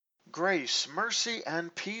Grace, mercy,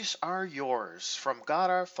 and peace are yours from God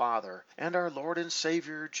our Father and our Lord and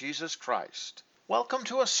Savior Jesus Christ. Welcome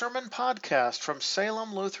to a sermon podcast from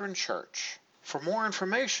Salem Lutheran Church. For more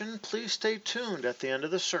information, please stay tuned at the end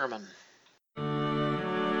of the sermon.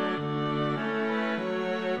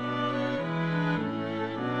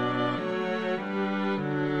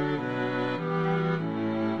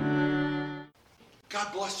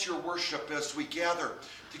 God bless your worship as we gather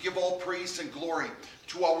to give all praise and glory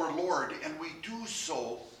to our Lord, and we do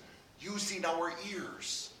so using our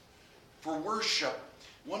ears. For worship,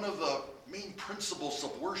 one of the main principles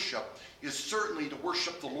of worship is certainly to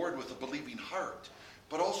worship the Lord with a believing heart,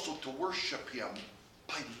 but also to worship Him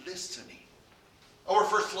by listening. Our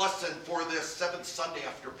first lesson for this seventh Sunday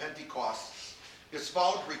after Pentecost is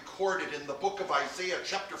found recorded in the book of Isaiah,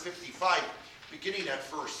 chapter 55, beginning at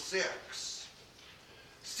verse 6.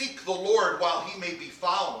 Seek the Lord while he may be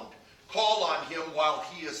found. Call on him while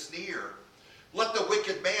he is near. Let the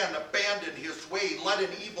wicked man abandon his way. Let an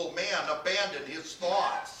evil man abandon his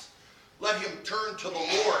thoughts. Let him turn to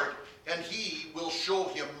the Lord, and he will show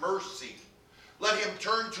him mercy. Let him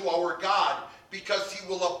turn to our God, because he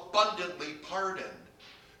will abundantly pardon.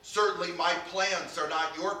 Certainly my plans are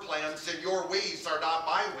not your plans, and your ways are not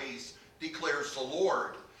my ways, declares the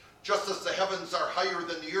Lord. Just as the heavens are higher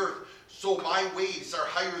than the earth, so my ways are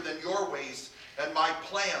higher than your ways, and my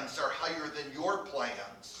plans are higher than your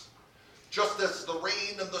plans. Just as the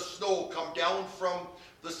rain and the snow come down from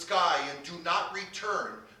the sky and do not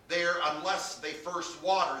return there unless they first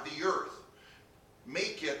water the earth,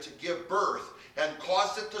 make it give birth and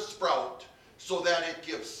cause it to sprout, so that it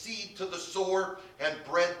gives seed to the sower and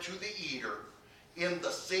bread to the eater. In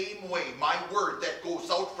the same way, my word that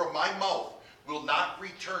goes out from my mouth will not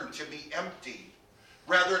return to me empty.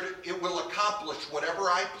 Rather, it will accomplish whatever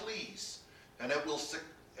I please, and it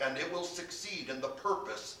will succeed in the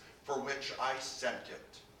purpose for which I sent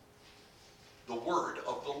it. The word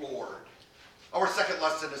of the Lord. Our second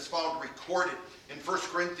lesson is found recorded in 1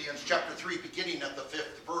 Corinthians chapter 3, beginning at the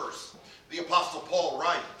 5th verse. The Apostle Paul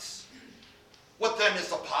writes, "What then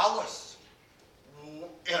is Apollos?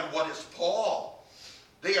 And what is Paul?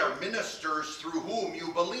 They are ministers through whom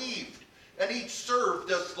you believed, and each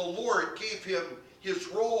served as the Lord gave him his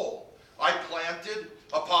role. I planted,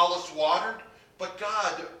 Apollos watered, but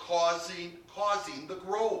God causing the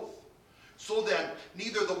growth. So then,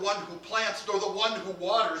 neither the one who plants nor the one who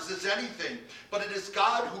waters is anything, but it is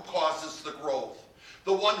God who causes the growth.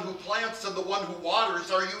 The one who plants and the one who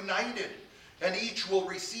waters are united, and each will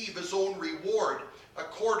receive his own reward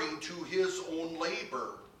according to his own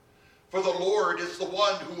labor. For the Lord is the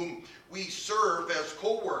one whom we serve as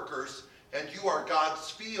co-workers, and you are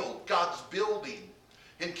God's field, God's building.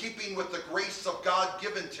 In keeping with the grace of God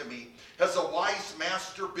given to me, as a wise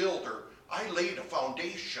master builder, I laid a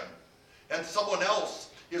foundation, and someone else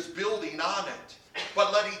is building on it.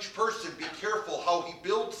 But let each person be careful how he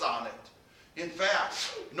builds on it. In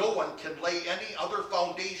fact, no one can lay any other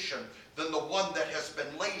foundation than the one that has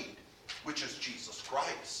been laid, which is Jesus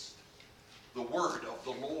Christ." The word of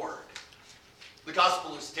the Lord. The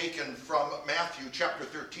gospel is taken from Matthew chapter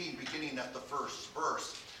 13, beginning at the first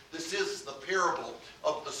verse. This is the parable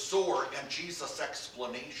of the sower and Jesus'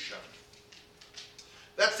 explanation.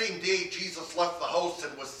 That same day, Jesus left the house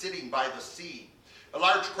and was sitting by the sea. A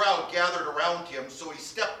large crowd gathered around him, so he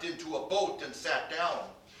stepped into a boat and sat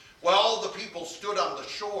down, while all the people stood on the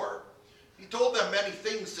shore. He told them many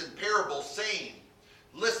things in parables, saying,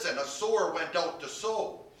 "Listen, a sower went out to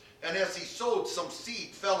sow, and as he sowed, some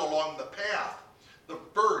seed fell along the path. The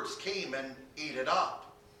birds came and ate it up.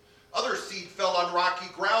 Other seed fell on rocky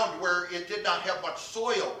ground where it did not have much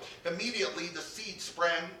soil. Immediately the seed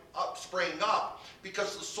sprang up,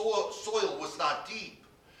 because the soil was not deep.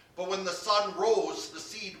 But when the sun rose, the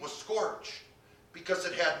seed was scorched, because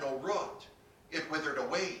it had no root. It withered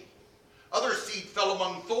away. Other seed fell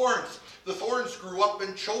among thorns. The thorns grew up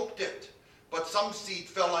and choked it. But some seed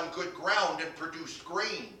fell on good ground and produced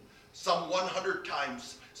grain, some 100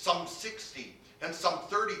 times, some 60, and some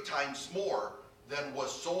 30 times more than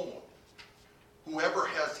was sown. Whoever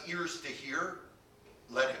has ears to hear,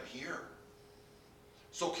 let him hear."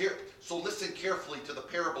 So listen carefully to the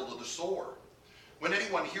parable of the sower. When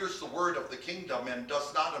anyone hears the word of the kingdom and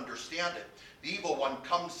does not understand it, the evil one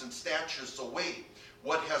comes and snatches away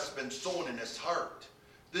what has been sown in his heart.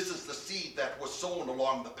 This is the seed that was sown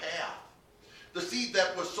along the path. The seed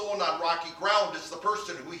that was sown on rocky ground is the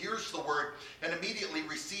person who hears the word and immediately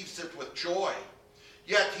receives it with joy.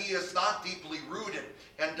 Yet he is not deeply rooted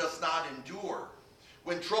and does not endure.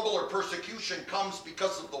 When trouble or persecution comes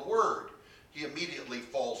because of the word, he immediately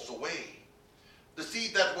falls away. The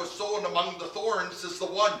seed that was sown among the thorns is the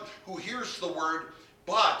one who hears the word,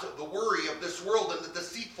 but the worry of this world and the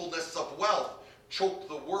deceitfulness of wealth choke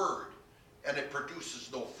the word, and it produces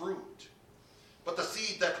no fruit. But the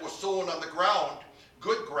seed that was sown on the ground,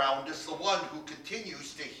 good ground, is the one who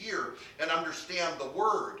continues to hear and understand the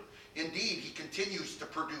word. Indeed, he continues to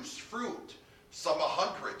produce fruit, some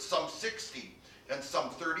 100, some 60, and some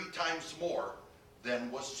 30 times more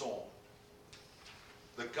than was sown.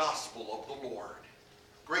 The gospel of the Lord.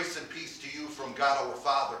 Grace and peace to you from God our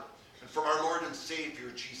Father and from our Lord and Savior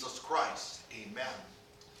Jesus Christ. Amen.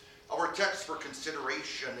 Our text for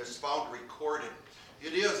consideration is found recorded.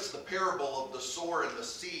 It is the parable of the sower and the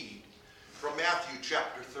seed from Matthew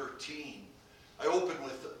chapter 13. I open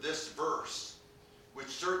with this verse, which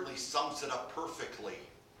certainly sums it up perfectly.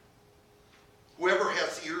 Whoever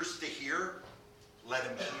has ears to hear, let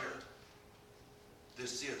him hear.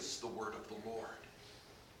 This is the word of the Lord.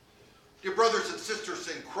 Dear brothers and sisters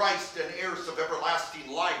in Christ and heirs of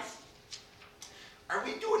everlasting life, are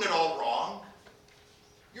we doing it all wrong?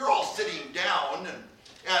 You're all sitting down,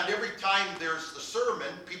 and every time there's the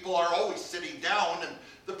sermon, people are always sitting down, and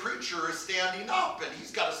the preacher is standing up, and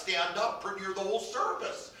he's got to stand up pretty near the whole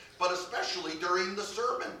service, but especially during the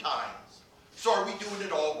sermon times. So are we doing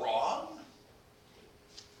it all wrong?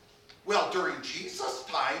 Well, during Jesus'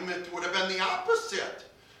 time, it would have been the opposite.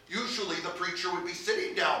 Usually the preacher would be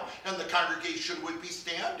sitting down and the congregation would be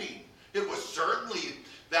standing. It was certainly,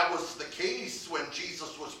 that was the case when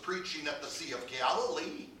Jesus was preaching at the Sea of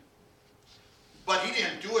Galilee. But he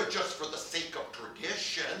didn't do it just for the sake of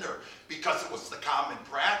tradition or because it was the common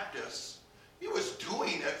practice. He was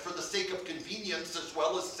doing it for the sake of convenience as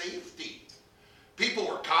well as safety. People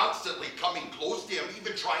were constantly coming close to him,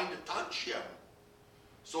 even trying to touch him.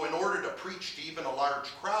 So in order to preach to even a large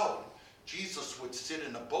crowd, Jesus would sit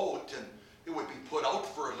in a boat and it would be put out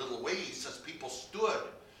for a little ways as people stood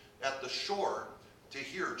at the shore to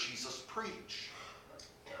hear Jesus preach.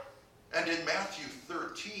 And in Matthew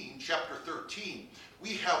 13, chapter 13, we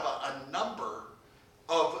have a number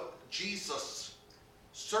of Jesus'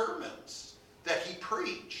 sermons that he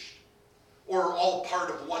preached, or all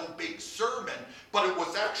part of one big sermon, but it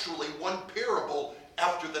was actually one parable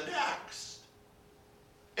after the next.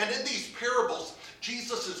 And in these parables,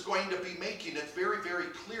 Jesus is going to be making it very, very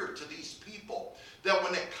clear to these people that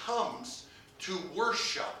when it comes to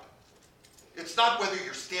worship, it's not whether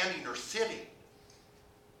you're standing or sitting,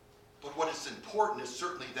 but what is important is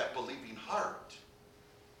certainly that believing heart.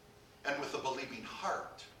 And with a believing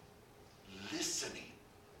heart, listening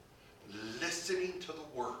to the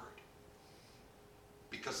word,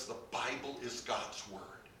 because the Bible is God's word.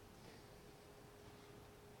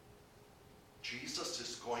 Jesus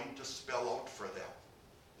is going to spell out for them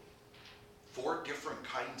 4 different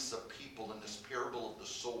kinds of people in this parable of the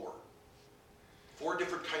sower. 4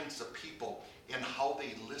 different kinds of people and how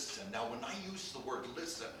they listen. Now, when I use the word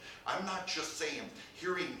listen, I'm not just saying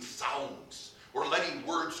hearing sounds or letting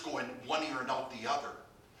words go in one ear and out the other.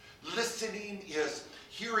 Listening is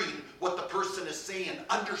hearing what the person is saying,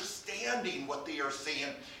 understanding what they are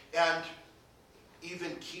saying, and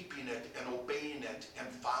even keeping it and obeying it and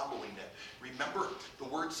following it. Remember the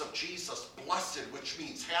words of Jesus, blessed, which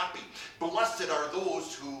means happy. Blessed are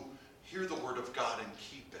those who hear the word of God and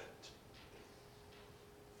keep it.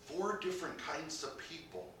 4 different kinds of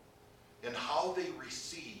people and how they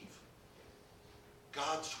receive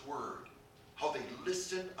God's word, how they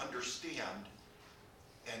listen, understand,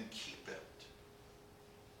 and keep it.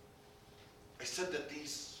 I said that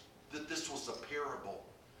this was a parable.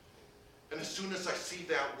 And as soon as I see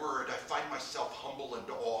that word, I find myself humble and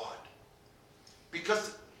awed.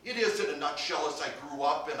 Because it is in a nutshell as I grew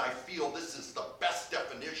up, and I feel this is the best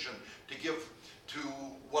definition to give to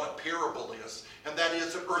what a parable is. And that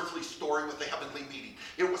is an earthly story with a heavenly meaning.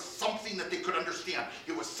 It was something that they could understand.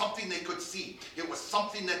 It was something they could see. It was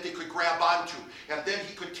something that they could grab onto. And then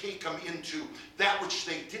he could take them into that which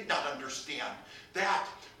they did not understand. That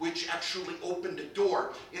which actually opened a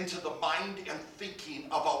door into the mind and thinking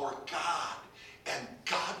of our God. And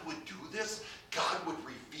God would do this. God would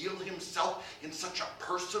reveal himself in such a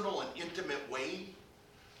personal and intimate way.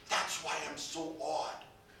 That's why I'm so awed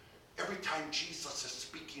every time Jesus is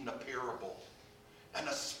speaking a parable, and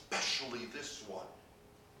especially this one.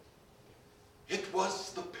 It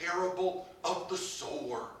was the parable of the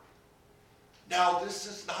sower. Now, this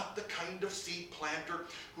is not the kind of seed planter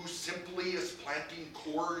who simply is planting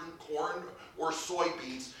corn or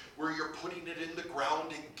soybeans, where you're putting it in the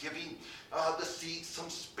ground and giving the seed some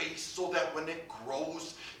space so that when it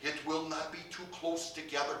grows, it will not be too close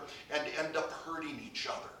together and end up hurting each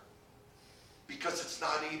other. because it's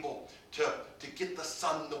not able to get the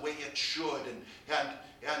sun the way it should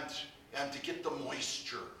and to get the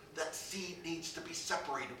moisture. That seed needs to be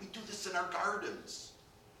separated. We do this in our gardens.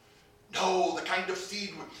 No, the kind of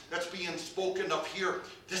seed that's being spoken of here,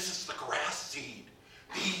 this is the grass seed.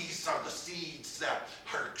 These are the seeds that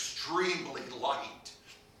are extremely light.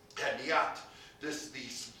 And yet,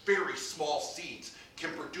 these very small seeds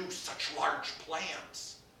can produce such large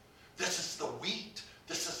plants. This is the wheat.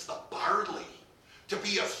 This is the barley. To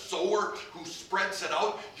be a sower who spreads it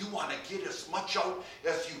out, you want to get as much out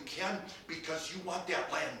as you can because you want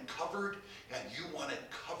that land covered, and you want it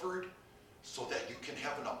covered so that you can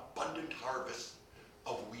have an abundant harvest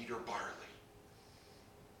of wheat or barley.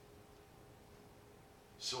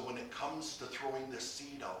 So when it comes to throwing this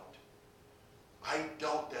seed out, I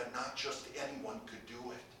doubt that not just anyone could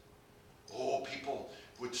do it. Oh, people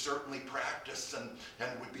would certainly practice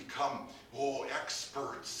and would become,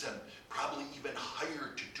 experts and probably even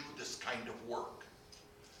hired to do this kind of work.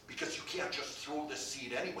 Because you can't just throw this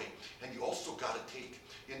seed anyway. And you also got to take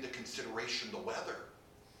into consideration the weather.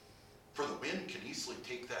 For the wind can easily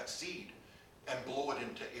take that seed and blow it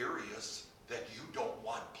into areas that you don't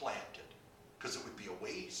want planted, because it would be a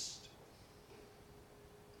waste.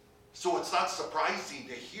 So it's not surprising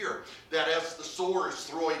to hear that as the sower is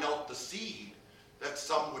throwing out the seed, that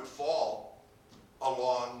some would fall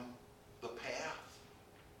along the path,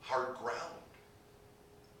 hard ground.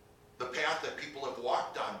 The path that people have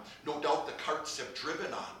walked on, no doubt the carts have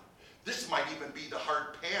driven on. This might even be the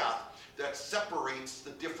hard path that separates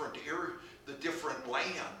the different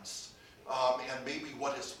lands and maybe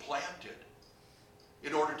what is planted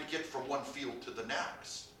in order to get from one field to the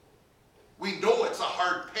next. We know it's a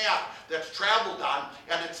hard path that's traveled on,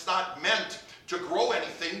 and it's not meant to grow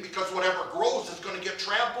anything because whatever grows is going to get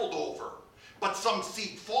trampled over. But some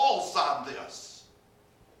seed falls on this.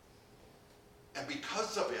 And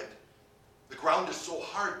because of it, the ground is so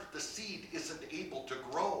hard that the seed isn't able to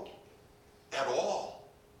grow at all.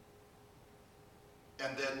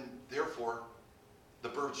 And then, therefore, the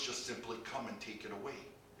birds just simply come and take it away.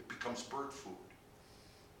 It becomes bird food.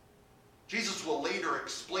 Jesus will later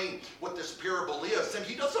explain what this parable is, and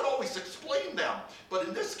he doesn't always explain them, but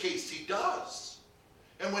in this case he does.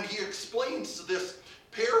 And when he explains this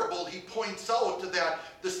parable, he points out that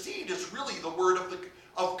the seed is really the word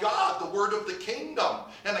of God, the word of the kingdom.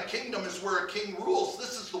 And a kingdom is where a king rules.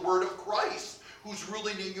 This is the word of Christ, who's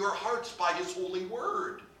ruling in your hearts by his holy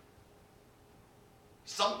word.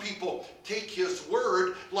 Some people take his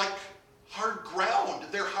word like hard ground.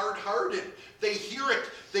 They're hard-hearted. They hear it.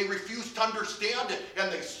 They refuse to understand it.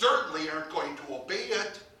 And they certainly aren't going to obey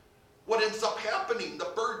it. What ends up happening?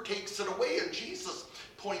 The bird takes it away. And Jesus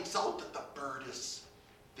points out that the bird is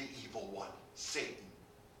the evil one, Satan.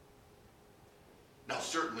 Now,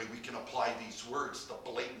 certainly we can apply these words to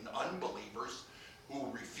blatant unbelievers who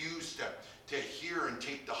refuse to hear and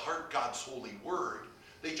take to heart God's holy word.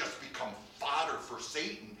 They just become fodder for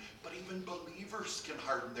Satan. But even believers can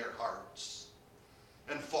harden their hearts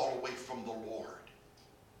and fall away from the Lord.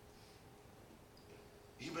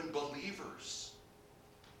 Even believers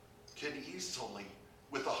can easily,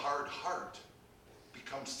 with a hard heart,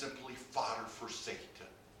 become simply fodder for Satan.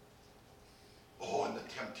 Oh, and the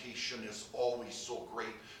temptation is always so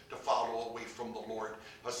great to follow away from the Lord,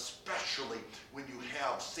 especially when you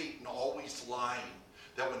have Satan always lying,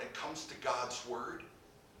 that when it comes to God's word,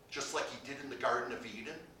 just like he did in the Garden of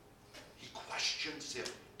Eden, he questions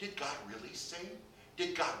it. Did God really say?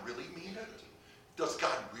 Did God really mean it? Does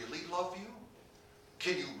God really love you?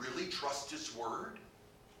 Can you really trust his word?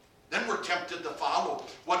 Then we're tempted to follow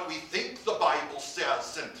what we think the Bible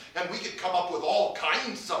says, and we can come up with all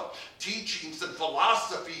kinds of teachings and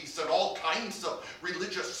philosophies and all kinds of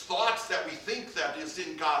religious thoughts that we think that is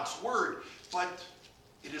in God's word, but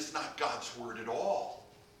it is not God's word at all.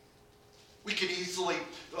 We can easily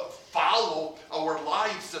follow our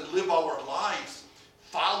lives and live our lives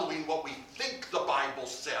following what we think the Bible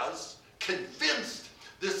says, convinced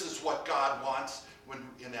this is what God wants, when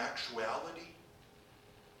in actuality,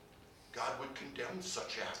 God would condemn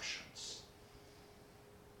such actions.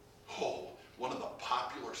 Oh, one of the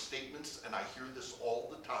popular statements, and I hear this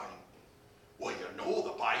all the time, well, you know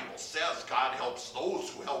the Bible says God helps those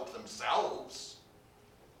who help themselves.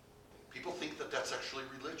 People think that that's actually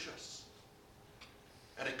religious.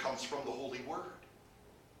 And it comes from the Holy Word.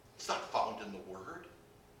 It's not found in the Word.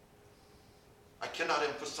 I cannot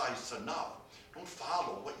emphasize enough. Don't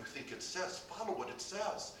follow what you think it says. Follow what it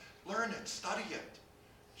says. Learn it. Study it.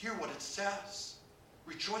 Hear what it says.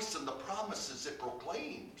 Rejoice in the promises it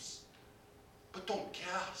proclaims. But don't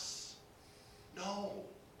guess. Know.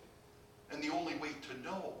 And the only way to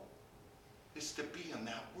know is to be in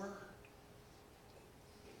that word.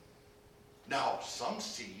 Now, some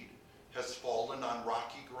seed has fallen on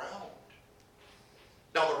rocky ground.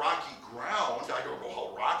 Now, the rocky ground, I don't know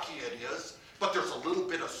how rocky it is, but there's a little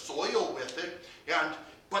bit of soil with it,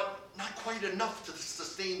 but not quite enough to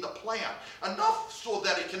sustain the plant. Enough so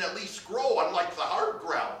that it can at least grow, unlike the hard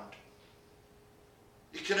ground.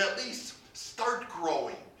 It can at least start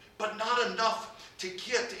growing, but not enough to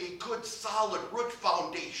get a good solid root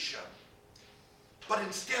foundation. But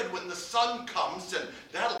instead, when the sun comes, and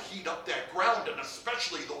that'll heat up that ground, and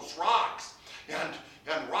especially those rocks,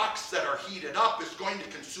 and rocks that are heated up is going to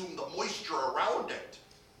consume the moisture around it.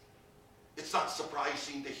 It's not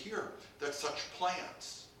surprising to hear that such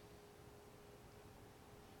plants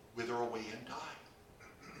wither away and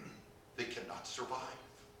die. They cannot survive.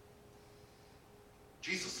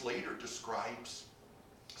 Jesus later describes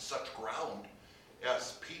such ground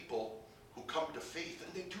as people who come to faith,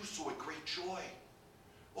 and they do so with great joy.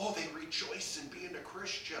 Oh, they rejoice in being a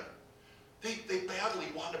Christian. They badly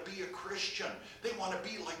want to be a Christian. They want to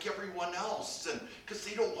be like everyone else, and because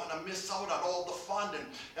they don't want to miss out on all the fun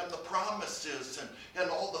and the promises and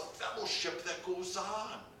all the fellowship that goes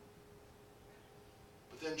on.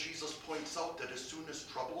 But then Jesus points out that as soon as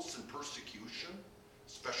troubles and persecution,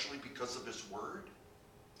 especially because of his word,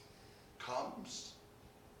 comes,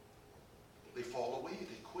 they fall away,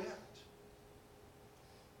 they quit.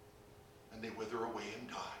 And they wither away and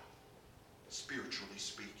die, spiritually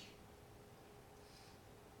speaking.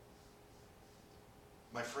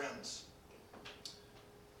 My friends,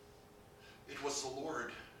 it was the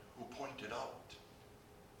Lord who pointed out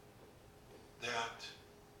that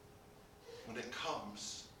when it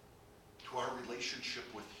comes to our relationship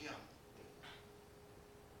with him,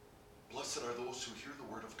 blessed are those who hear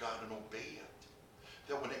the word of God and obey it.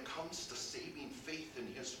 That when it comes to saving faith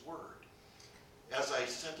in his word, as I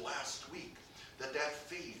said last week, that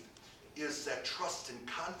faith is that trust and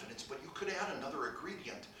confidence, but you could add another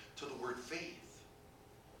ingredient to the word faith,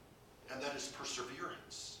 and that is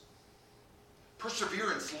perseverance.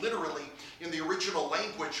 Perseverance literally in the original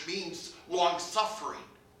language means long-suffering.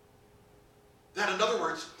 That, in other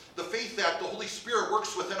words, the faith that the Holy Spirit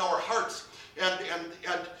works within our hearts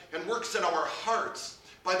and works in our hearts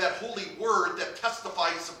by that holy word that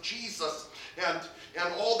testifies of Jesus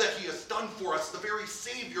and all that he has done for us, the very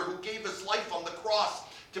Savior who gave his life on the cross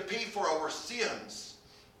to pay for our sins,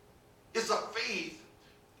 is a faith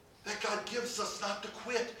that God gives us not to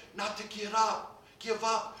quit, not to give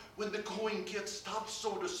up when the going gets tough,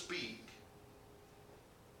 so to speak.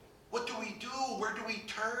 What do we do? Where do we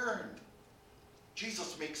turn?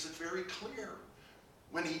 Jesus makes it very clear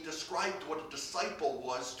when he described what a disciple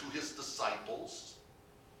was to his disciples,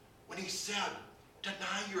 when he said,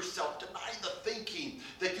 deny yourself, deny the thinking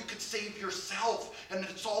that you could save yourself and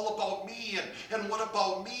it's all about me and what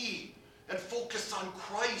about me, and focus on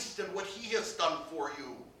Christ and what he has done for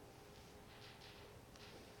you.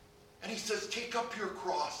 And he says, take up your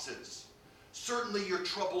crosses. Certainly your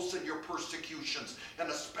troubles and your persecutions, and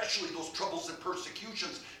especially those troubles and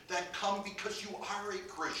persecutions that come because you are a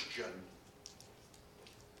Christian.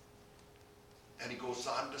 And he goes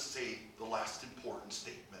on to say the last important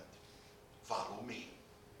statement, follow me.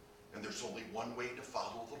 And there's only one way to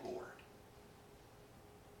follow the Lord.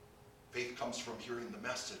 Faith comes from hearing the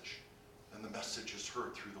message, and the message is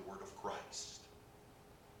heard through the word of Christ.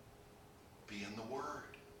 Be in the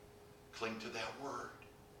word. Cling to that word.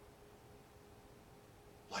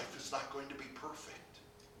 Life is not going to be perfect,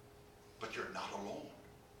 but you're not alone.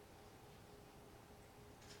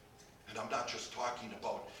 And I'm not just talking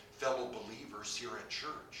about fellow believers here at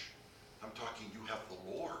church. I'm talking you have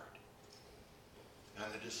the Lord. And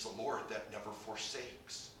it is the Lord that never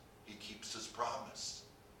forsakes. He keeps his promise.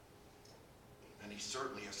 And he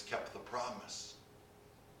certainly has kept the promise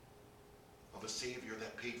of a Savior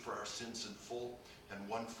that paid for our sins in full and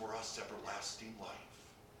won for us everlasting life.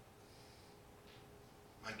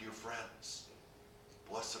 My dear friends,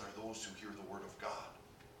 blessed are those who hear the word of God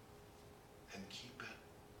and keep it.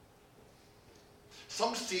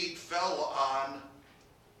 Some seed fell on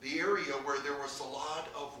the area where there was a lot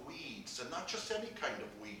of weeds, and not just any kind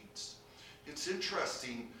of weeds. It's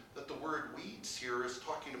interesting that the word weeds here is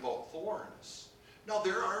talking about thorns. Now,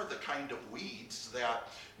 there are the kind of weeds that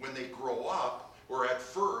when they grow up, or at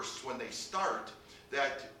first when they start,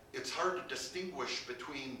 that it's hard to distinguish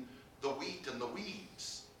between the wheat and the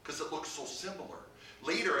weeds because it looks so similar.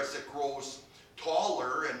 Later, as it grows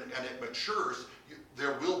taller and it matures,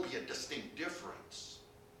 there will be a distinct difference.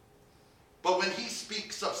 But when he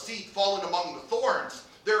speaks of seed fallen among the thorns,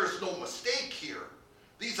 there is no mistake here.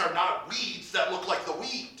 These are not weeds that look like the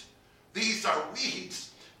wheat. These are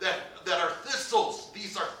weeds that are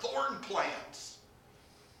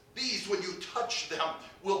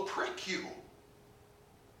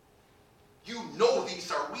You know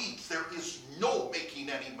these are weeds. There is no making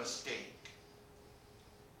any mistake.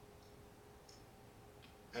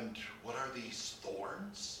 And what are these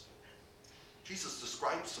thorns? Jesus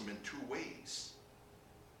describes them in two ways.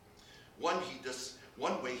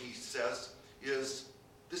 One way he says is,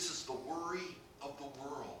 this is the worry of the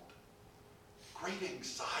world. Great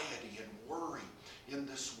anxiety and worry in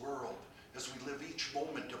this world as we live each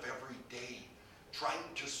moment of every day, trying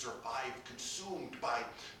to survive, consumed by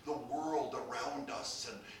the world around us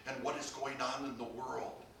and what is going on in the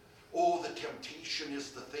world. Oh, the temptation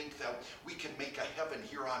is to think that we can make a heaven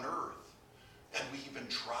here on earth, and we even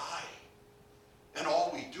try. And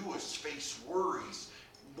all we do is face worries,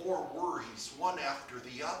 more worries, one after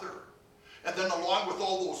the other. And then along with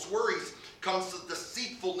all those worries comes the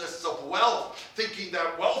deceitfulness of wealth, thinking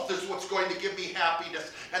that wealth is what's going to give me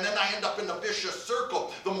happiness. And then I end up in a vicious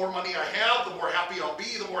circle. The more money I have, the more happy I'll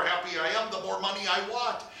be. The more happy I am, the more money I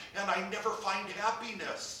want. And I never find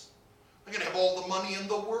happiness. I can have all the money in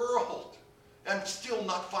the world and still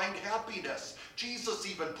not find happiness. Jesus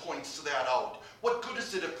even points that out. What good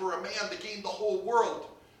is it for a man to gain the whole world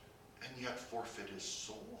and yet forfeit his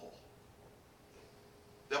soul?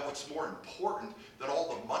 That what's more important than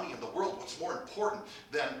all the money in the world, what's more important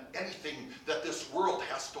than anything that this world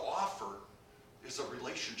has to offer, is a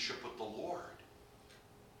relationship with the Lord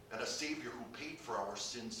and a Savior who paid for our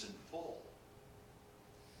sins in full.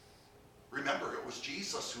 Remember, it was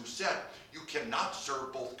Jesus who said, you cannot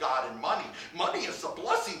serve both God and money. Money is a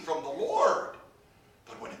blessing from the Lord.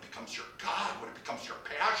 But when it becomes your God, when it becomes your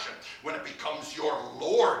passion, when it becomes your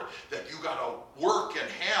Lord that you got to work and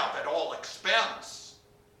have at all expense,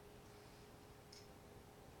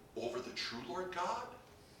 over the true Lord God,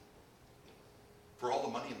 for all the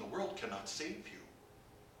money in the world cannot save you.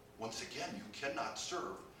 Once again, you cannot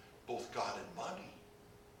serve both God and money.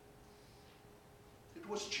 It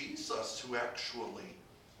was Jesus who actually,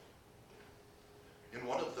 in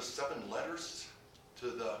one of the 7 letters to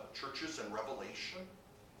the churches in Revelation,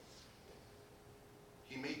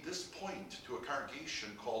 he made this point to a congregation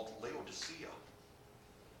called Laodicea.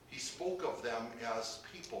 He spoke of them as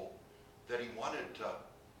people that he wanted to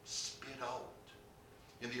spit out.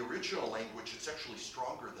 In the original language, it's actually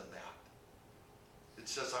stronger than that. It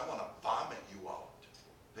says, I want to vomit you out.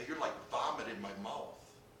 That you're like vomit in my mouth.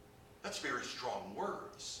 That's very strong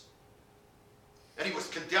words. And he was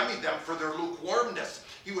condemning them for their lukewarmness.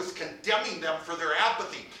 He was condemning them for their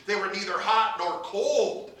apathy. They were neither hot nor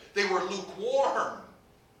cold. They were lukewarm.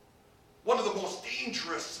 One of the most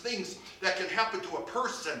dangerous things that can happen to a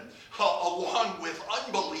person, along with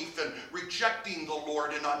unbelief and rejecting the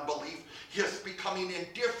Lord in unbelief, is becoming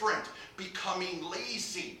indifferent, becoming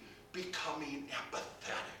lazy, becoming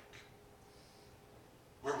apathetic.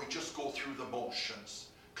 Where we just go through the motions,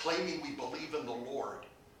 claiming we believe in the Lord.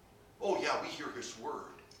 Oh yeah, we hear his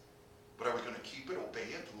word. But are we going to keep it, obey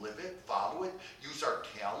it, live it, follow it, use our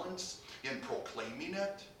talents in proclaiming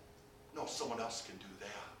it? No, someone else can do that.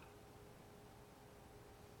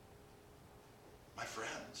 My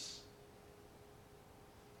friends,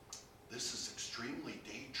 this is extremely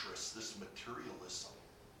dangerous, this materialism.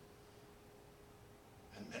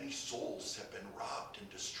 And many souls have been robbed and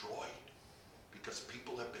destroyed because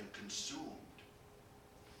people have been consumed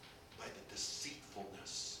by the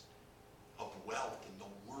deceitfulness of wealth and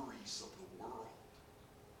the worries of the world.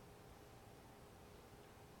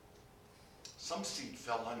 Some seed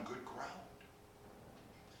fell on good ground.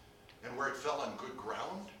 And where it fell on good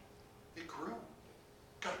ground, it grew.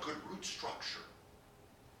 Got a good root structure.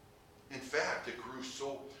 In fact, it grew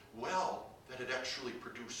so well that it actually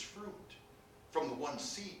produced fruit. From the one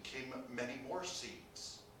seed came many more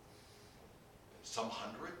seeds. Some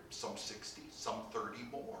 100, some 60, some 30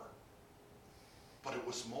 more. But it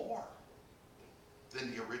was more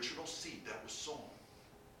than the original seed that was sown.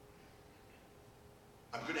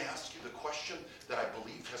 I'm going to ask you the question that I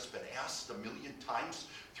believe has been asked a million times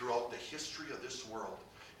throughout the history of this world,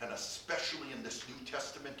 and especially in this New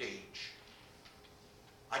Testament age.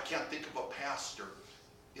 I can't think of a pastor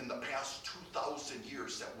in the past 2,000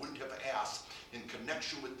 years that wouldn't have asked, in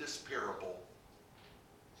connection with this parable,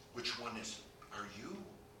 which one are you?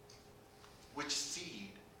 Which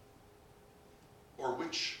seed or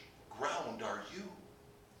which ground are you?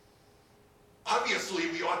 Obviously,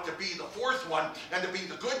 we ought to be the fourth one and to be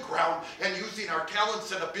the good ground and using our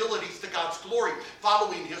talents and abilities to God's glory,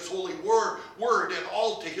 following his holy word and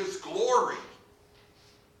all to his glory.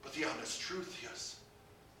 But the honest truth is,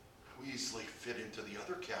 we easily fit into the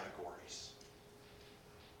other categories,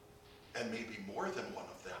 and maybe more than one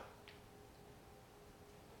of them.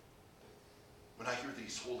 When I hear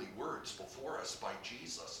these holy words before us by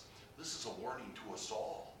Jesus, this is a warning to us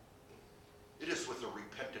all. It is with a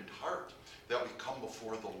repentant heart that we come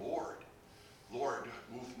before the Lord. Lord,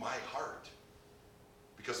 move my heart,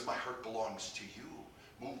 because my heart belongs to you.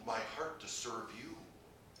 Move my heart to serve you,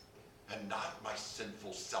 and not my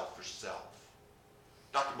sinful, selfish self.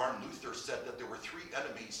 Dr. Martin Luther said that there were three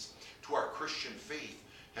enemies to our Christian faith,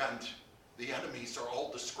 and the enemies are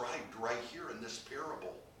all described right here in this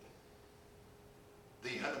parable.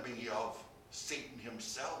 The enemy of Satan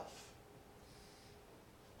himself,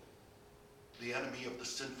 the enemy of the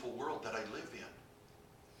sinful world that I live in,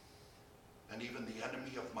 and even the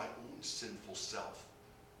enemy of my own sinful self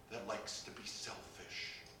that likes to be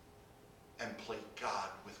selfish and play God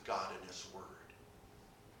with God and his word.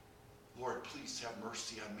 Lord, please have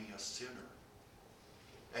mercy on me, a sinner,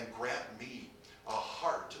 and grant me a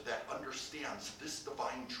heart that understands this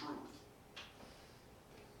divine truth.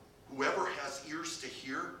 Whoever has ears to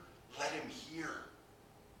hear, let him hear.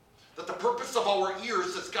 That the purpose of our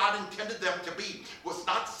ears, as God intended them to be, was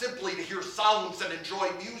not simply to hear sounds and enjoy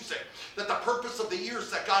music. That the purpose of the ears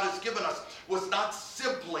that God has given us was not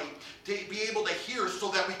simply to be able to hear so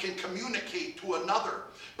that we can communicate to another.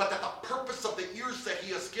 But that the purpose of the ears that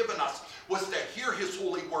he has given us was to hear his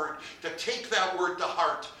holy word, to take that word to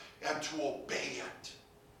heart, and to obey it.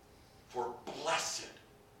 For blessed,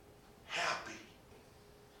 happy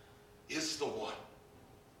is the one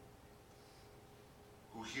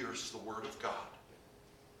who hears the word of God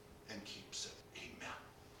and keeps it. Amen.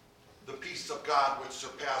 The peace of God, which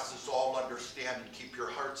surpasses all understanding, keep your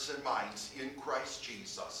hearts and minds in Christ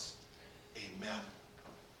Jesus. Amen.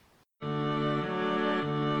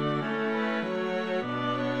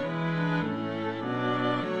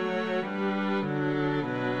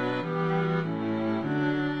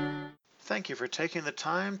 Thank you for taking the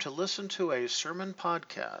time to listen to a sermon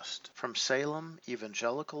podcast from Salem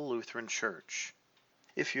Evangelical Lutheran Church.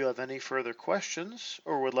 If you have any further questions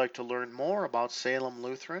or would like to learn more about Salem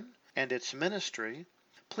Lutheran and its ministry,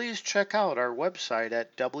 please check out our website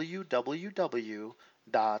at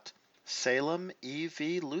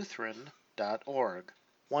www.salemevlutheran.org.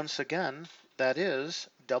 Once again, that is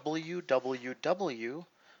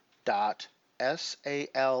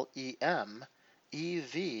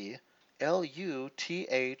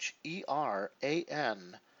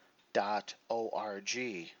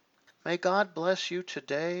May God bless you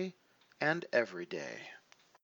today and every day.